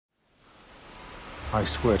I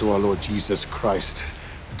swear to our Lord Jesus Christ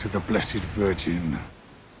and to the Blessed Virgin,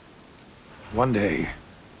 one day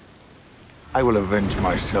I will avenge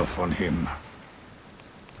myself on him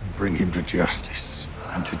and bring him to justice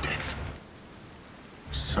and to death.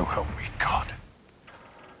 So help me God.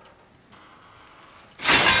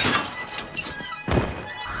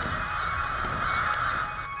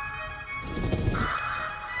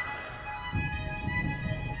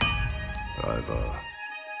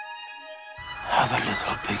 How the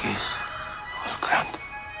little piggies will grunt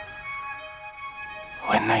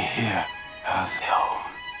when they hear how the old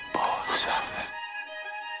bull suffered.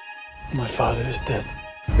 My father is dead.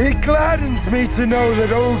 It gladdens me to know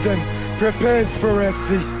that Odin prepares for a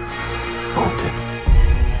feast. Odin.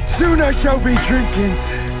 Soon I shall be drinking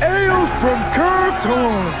ale from curved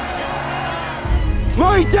horns.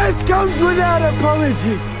 My death comes without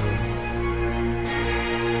apology.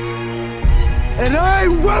 And I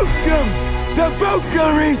welcome the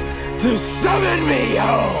Valkyries to summon me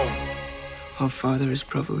home! Our father is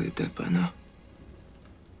probably dead by now.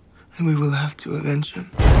 And we will have to avenge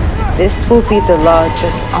him. This will be the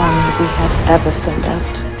largest army we have ever sent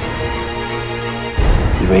out.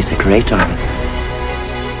 We raise a great army.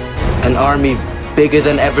 An army bigger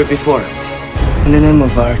than ever before. In the name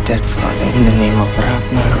of our dead father, in the name of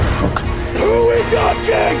Ragnar's book. Who is our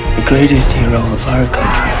king? The greatest hero of our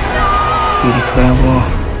country. We declare war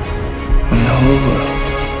on the whole world.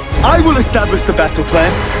 I will establish the battle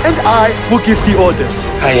plans, and I will give the orders.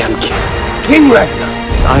 I am king. King Ragnar.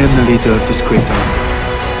 I am the leader of this great army.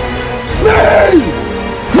 Me!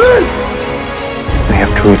 Me! We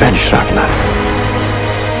have to revenge Ragnar.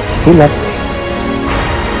 He loved me.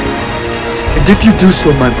 And if you do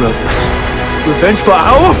so, my brothers, revenge for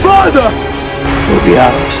our father Will be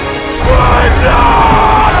ours.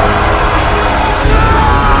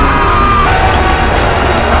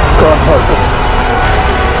 God help us.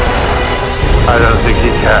 I don't think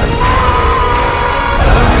he can.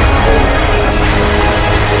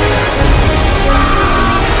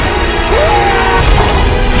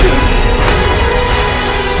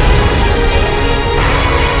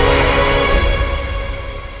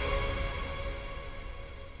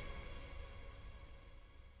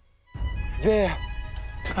 There,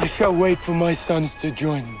 I shall wait for my sons to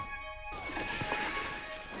join me.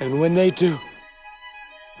 And when they do,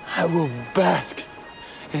 I will bask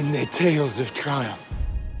in their tales of triumph.